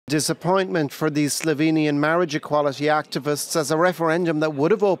Disappointment for these Slovenian marriage equality activists as a referendum that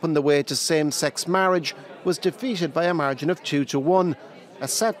would have opened the way to same-sex marriage was defeated by a margin of 2-1. A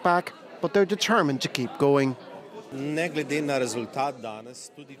setback, but they're determined to keep going.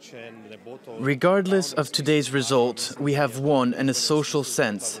 Regardless of today's result, we have won in a social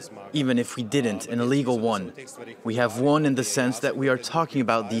sense, even if we didn't in a legal one. We have won in the sense that we are talking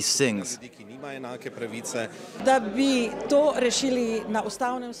about these things.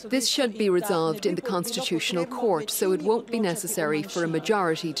 This should be resolved in the Constitutional Court, so it won't be necessary for a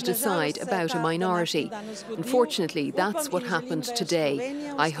majority to decide about a minority. Unfortunately, that's what happened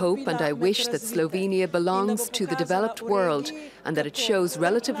today. I hope and I wish that Slovenia belongs to the developed world and that it shows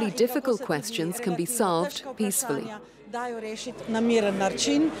relatively difficult questions can be solved peacefully.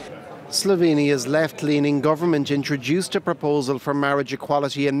 Slovenia's left-leaning government introduced a proposal for marriage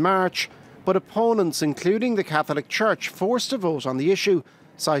equality in March, but opponents, including the Catholic Church, forced a vote on the issue,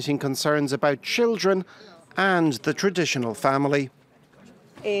 citing concerns about children and the traditional family.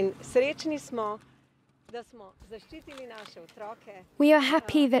 We are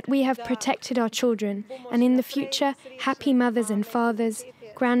happy that we have protected our children, and in the future, happy mothers and fathers,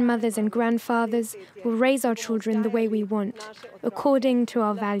 grandmothers and grandfathers will raise our children the way we want, according to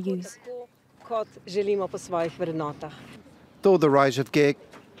our values. Though the right of gay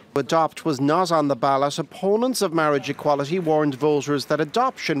to adopt was not on the ballot, opponents of marriage equality warned voters that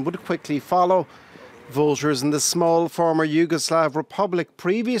adoption would quickly follow. Voters in the small former Yugoslav republic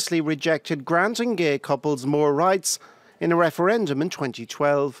previously rejected granting gay couples more rights in a referendum in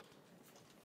 2012.